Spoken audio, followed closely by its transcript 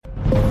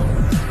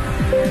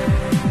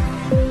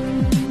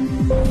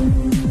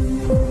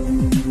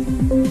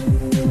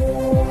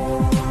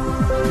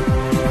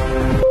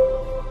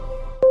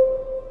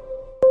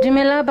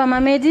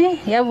Bamamedi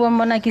ya buang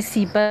mona ke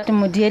Sipa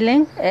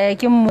Modieleng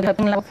ke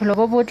mothaping la bophelo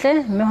bo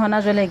botle mme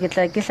hona jwale ke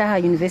tla ke hlaha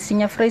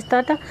University ya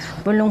Freystata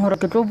boleng hore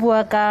ke tlo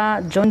bua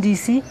ka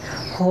jaundice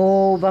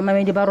ho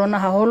bamamedi ba rona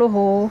haholo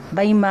ho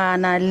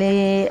baimana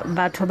le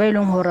batho ba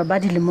ileng hore ba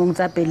dilemong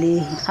tsa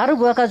pelehi. Ha re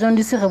bua ka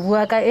jaundice re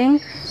bua ka eng?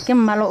 Ke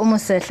mmala o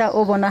mosehla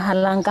o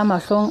bonahalang ka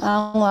mahlong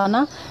a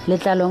ngwana,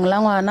 letlalong la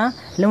ngwana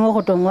le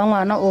mogotong wa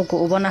ngwana o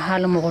ko o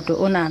bonahala mogoto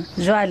ona.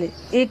 Jwale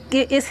e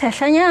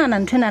sehlanyana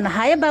nthwenana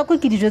ha e ba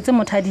ke dijo tse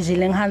motho a di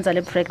jeleng ha ntsa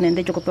le pregnant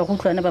ke kopa go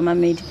utlwana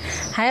Bamamedi.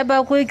 Ha e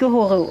ba ke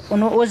hore o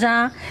no o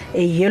ja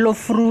a yellow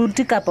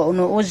fruit kapa o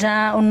no o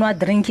ja o nwa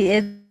drink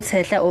e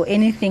tshehla or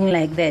anything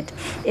like that.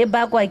 E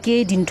bakwa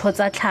ke dintho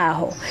tsa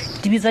tlhaho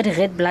di bitswa di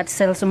red blood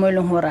cells mo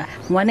eleng hore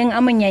ngwaneng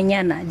a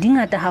monyanyana di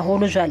ngata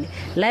haholo. Jwale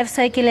life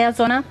cycle ya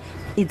tsona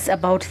it's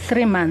about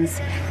 3 months.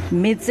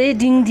 Metse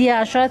ding di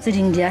a shwa tse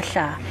ding di a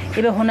hlaha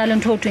ebe hona le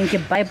ntho tweng ke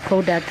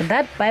byproduct.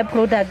 That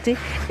byproduct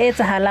e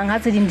tsahalang ha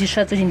tse ding di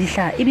shwa tse ding di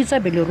hlaha e bitswa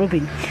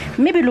bilirubin.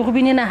 Mme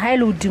bilirubin ena ha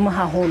ile hodimo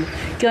haholo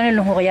ke yona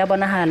le hore ya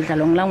bonahala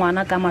letlalong la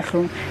ngwana ka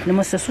mahlong le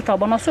mosesotla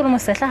bona so le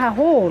mosehla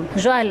haholo.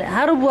 Jwale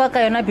ha re bua ka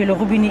yona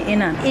bilirubin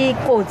ena e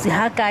kotsi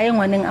ha kae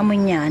ngwaneng a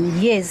monyane.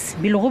 Yes,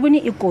 bilirubin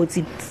e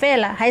kotsi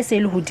fela ha e se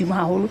le hodimo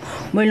haholo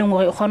mo eleng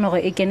hore e kgona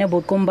hore e kene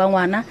bokong ba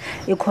ngwana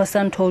e cause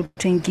ntho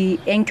tweng ke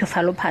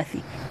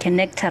encephalopathy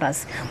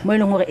connectors mo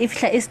eleng hore e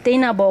fihla e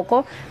staina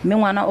boko mme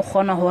ngwana o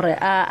kgona hore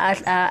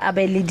a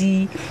be le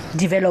di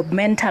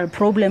developmental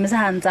problems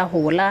ha ntsa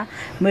hola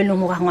mo eleng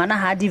hore ngwana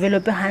ha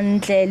develop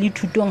hantle le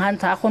thutong ha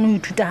ntsa a kgone ho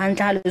ithuta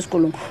hantle ha le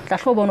sekolong tla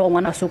hlo bona hore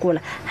ngwana a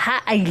sokola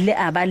ha a ile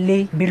a ba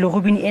le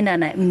bilirubin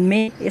enana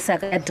mme e sa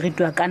ka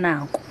treatwa ka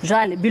nako.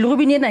 Jwale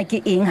bilirubin ena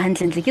ke eng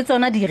hantlentle ke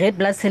tsona di red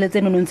blood cells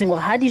tse nonontseng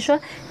hore ha di shwa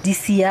di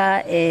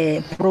siya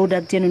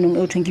product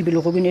eno e thweng ke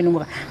bilirubin e leng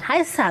hore ha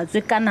e sa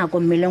tswe ka nako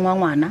mmeleng wa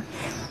ngwana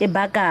e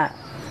baka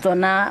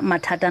tsona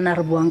mathata na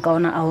re buang ka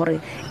ona a hore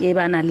e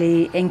bana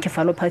le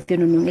encephalopathy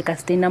eno e ka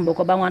staina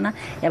boko ba ngwana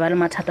ya ba le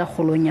mathata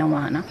kgolong ya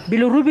ngwana.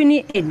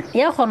 Bilirubin ena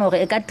ya kgona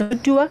hore e ka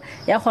treatwa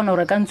ya kgona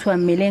hore ka ntshuwa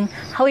mmeleng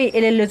ha o e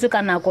elelletswe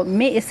ka nako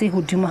mme e se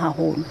hodimo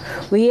haholo.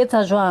 O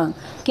etsa jwang?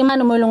 Ke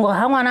mane mo eleng hore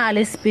ha ngwana a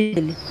le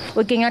sepele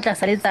o kenya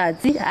tlasa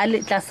letsatsi a le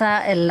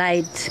tlasa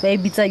light ba e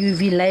bitsa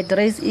UV light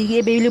rays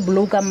e be ile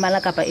blue ka mmala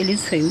kapa e le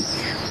tshweu.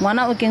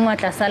 Ngwana o kengwa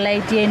tlasa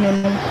light eno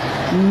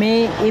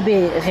mme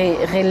ebe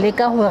re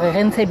leka hore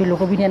re ntshe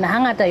bilirubin ena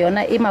hangata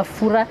yona e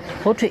mafura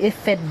ho thwe e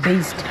fat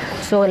based.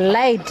 So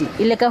light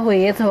e leka ho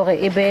etsa hore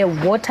e be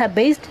water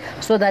based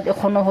so that e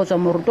kgone ho tswa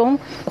morutong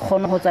e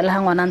kgone ho tswa le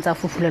ha ngwana ntsa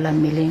fufulela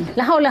mmeleng.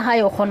 Le ha o le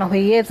hae o kgona ho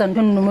etsa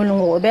ntho nno mo leng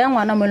hore o be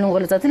ngwana mo leng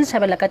hore letsatsi le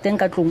tjhabela ka teng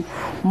ka tlung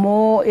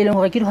mo e leng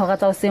hore ke di hora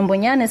tsa o seng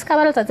bonyane se ka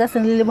ba letsatsi a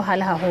seng le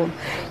bohale haholo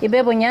e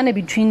be bonyane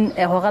between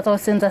hora tsa o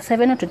seng tsa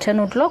 7 to 10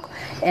 o'clock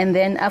and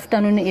then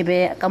afternoon e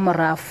be ka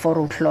mora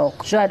 4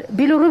 o'clock. Jwale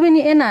bilirubin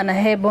ena na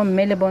he bo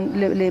mme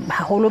le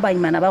haholo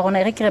baimana ba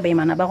rona re kire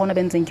baimana ba rona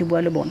bentseng ke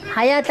bua le bona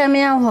ha ya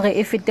tlameha hore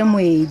e fete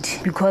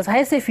moedi because ha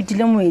e se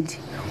fitile moedi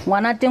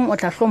ngwana teng o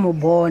tla hlo mo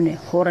bone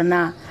hore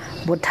na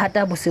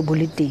bothata bo se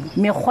bole teng.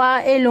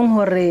 Mekgwa e leng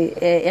hore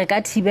e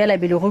ka thibela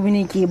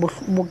bilirubin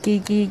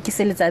ke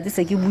se letsatsi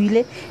se ke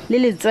buile le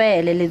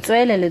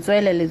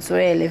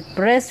letswele.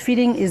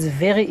 Breastfeeding is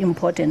very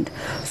important.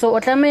 So o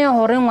tlameha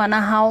hore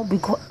ngwana hao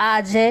because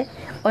aje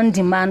on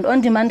demand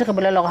re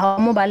bolela ha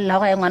mo ba lla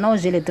ga ngwana o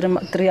jele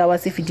 3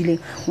 hours e fitileng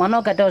ngwana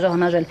o ka ta o ja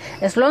hona jwale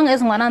as long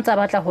as ngwana ntse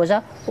batla ho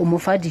ja o mo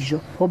fa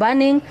dijo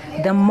hobaneng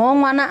the more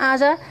ngwana a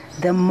ja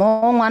the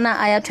more ngwana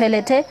a ya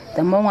toilet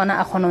the more ngwana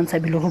a kgona ho ntsha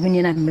bilirubin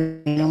ena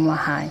mmeleng wa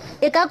hae.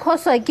 E ka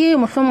khoswa ke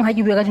mohlomong ha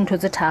ke bua ka dintho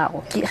tse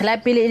tharo ke la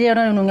pele e le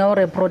yona nong ya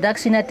hore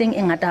production ya teng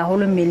e ngata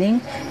haholo mmeleng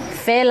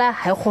fela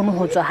ha e kgone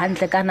ho tswa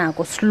hantle ka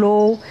nako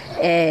slow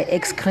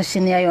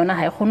excretion ya yona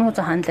ha e kgone ho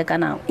tswa hantle ka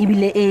nako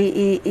ebile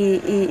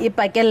e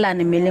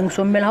pakellane mmeleng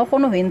so mmele ha o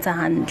kgone ho entsha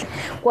hantle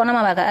ke ona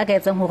mabaka a ka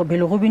etsang hore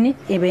bilirubin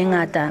e be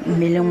ngata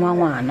mmeleng wa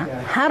ngwana.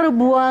 Ha re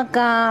bua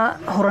ka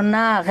hore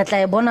na re tla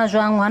e bona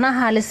jwang ngwana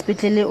ha le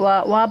sepetlele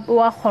wa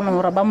kgona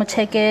hore ba mo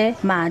checke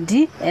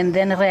madi and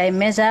then re a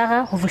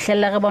measure ho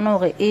fihlella re bona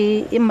hore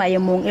e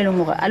maemong e leng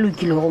hore a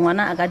lokile hore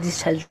ngwana a ka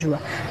dischargewa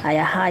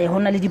aya hae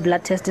hona le di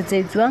blood test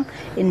tse etswang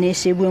e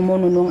shebwe mo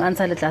nonong a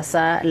ntsa le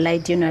tlasa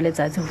light eno ya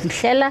letsatsi ho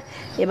fihlela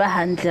e ba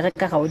hantle re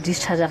ka ga o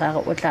discharge ga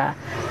o tla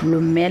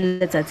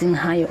lommela letsatsing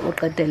hae o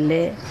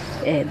qetelle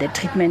the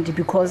treatment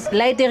because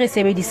light re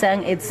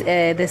sebedisang it's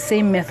the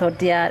same method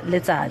ya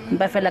letsatsi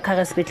ba fela ka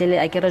re sepetlele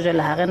a ke re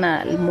jela ha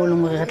rena mo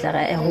leng re tla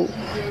ga ho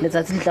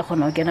letsatsi le tla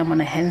khona ho kena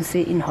mona hence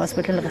in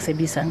hospital re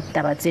sebedisang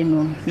taba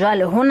tseno.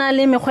 Jwale hona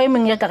le mekgwa e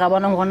meng ya ka ga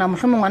bona ngwana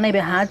mohlomong ngwana e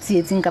be ha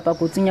tsietsing kapa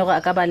kotsing ya gore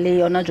a ka ba le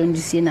yona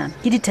jaundice ena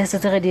ke di test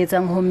tse re di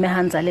etsang ho mme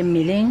ha ntsa le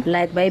mmeleng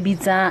like ba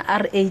bitsa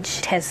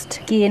RH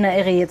test ke ena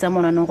e re etsa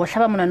monanong go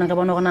hlaba monanong re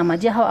bona gore na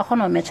madi a hao a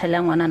kgona ho matchela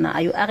ngwana na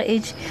are you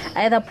RH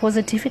either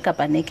positive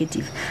kapa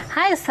negative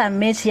ha e sa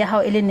match ya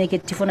hao ele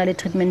negative ona le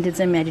treatment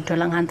tse me ya di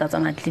tholang hantsa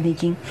tsana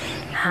clinicing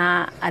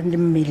ha a le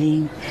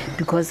mmeleng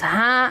because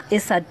ha e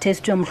sa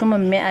test yo mhlomo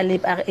mme a le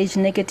RH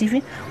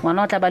negative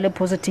ngwana o tla ba le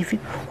positive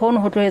hono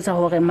ho tlo etsa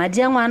hore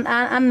madi a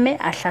ngwana a mme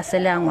a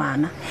hlasela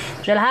ngwana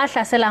jwale ha a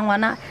hlasela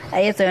ngwana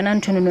a etsa yona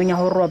nthonong ya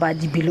ho roba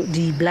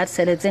di blood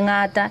cells tse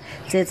ngata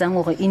tse etsang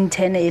hore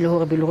interne ele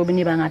hore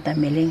bilirubin ba ngata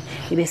mmeleng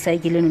ebe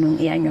cycle nonong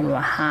e a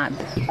nyolwa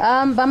hape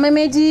ba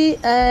mamedi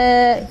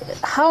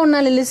ha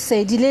ona le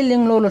lesedi le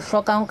leng lo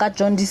hlokang ka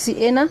jaundice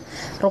ena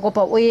re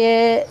kopa o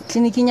ye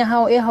clinicing ya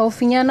hao e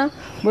haufinyana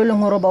bo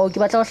leng hore ba o ke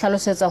batla go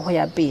hlalosetsa ho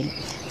ya pele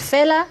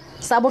fela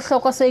sa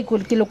bohlokwa se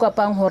ke le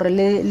kopang hore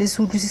le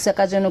se utlwisisa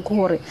ka jeno ke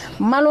hore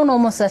mmalono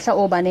mo sehla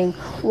o baneng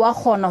wa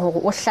khona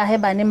hore o hlahe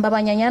baneng ba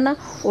banyanyana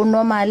o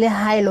normally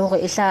high le hore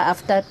e hla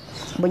after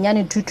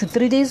bonyane 2 to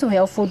 3 days ho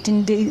ya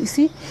 14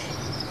 days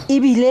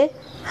ibile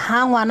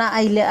ha ngwana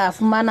a ile a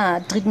fumana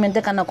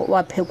treatment ka nako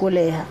wa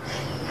phekoleha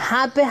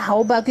hape ha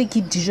o ba ke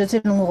dijo tse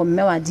leng hore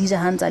mme wa dija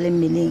hantsa le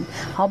mmeleng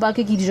ha o ba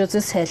ke dijo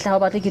tse tshehla ha o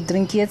ba ke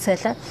drink e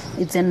tshehla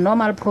it's a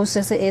normal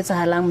process e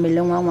etsahalang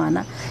mmeleng wa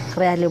ngwana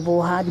re a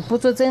leboha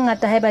dipotso tse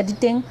ngata ha ba di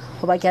teng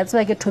ho ba ke a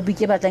tseba ke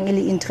topic e batlang e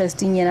le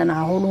interesting yena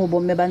na haholo ho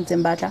bomme ba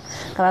ntseng batla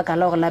ka baka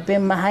la hore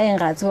lapeng mahaeng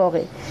ra tseba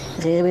hore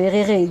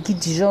re ke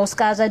dijo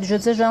ska ja dijo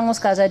tse jwang o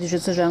ska ja dijo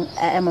tse jwang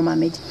a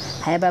mamedi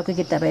ha ba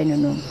ke taba eno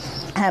no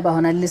ha ba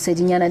hona le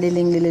sedinyana le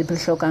leng le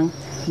hlokang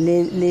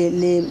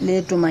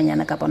le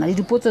tomanyana ka bona le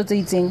dipotso tse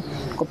itseng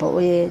kopa o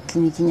ye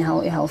clinicing ya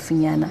hao e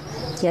haufinyana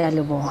ke a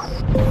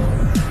leboha.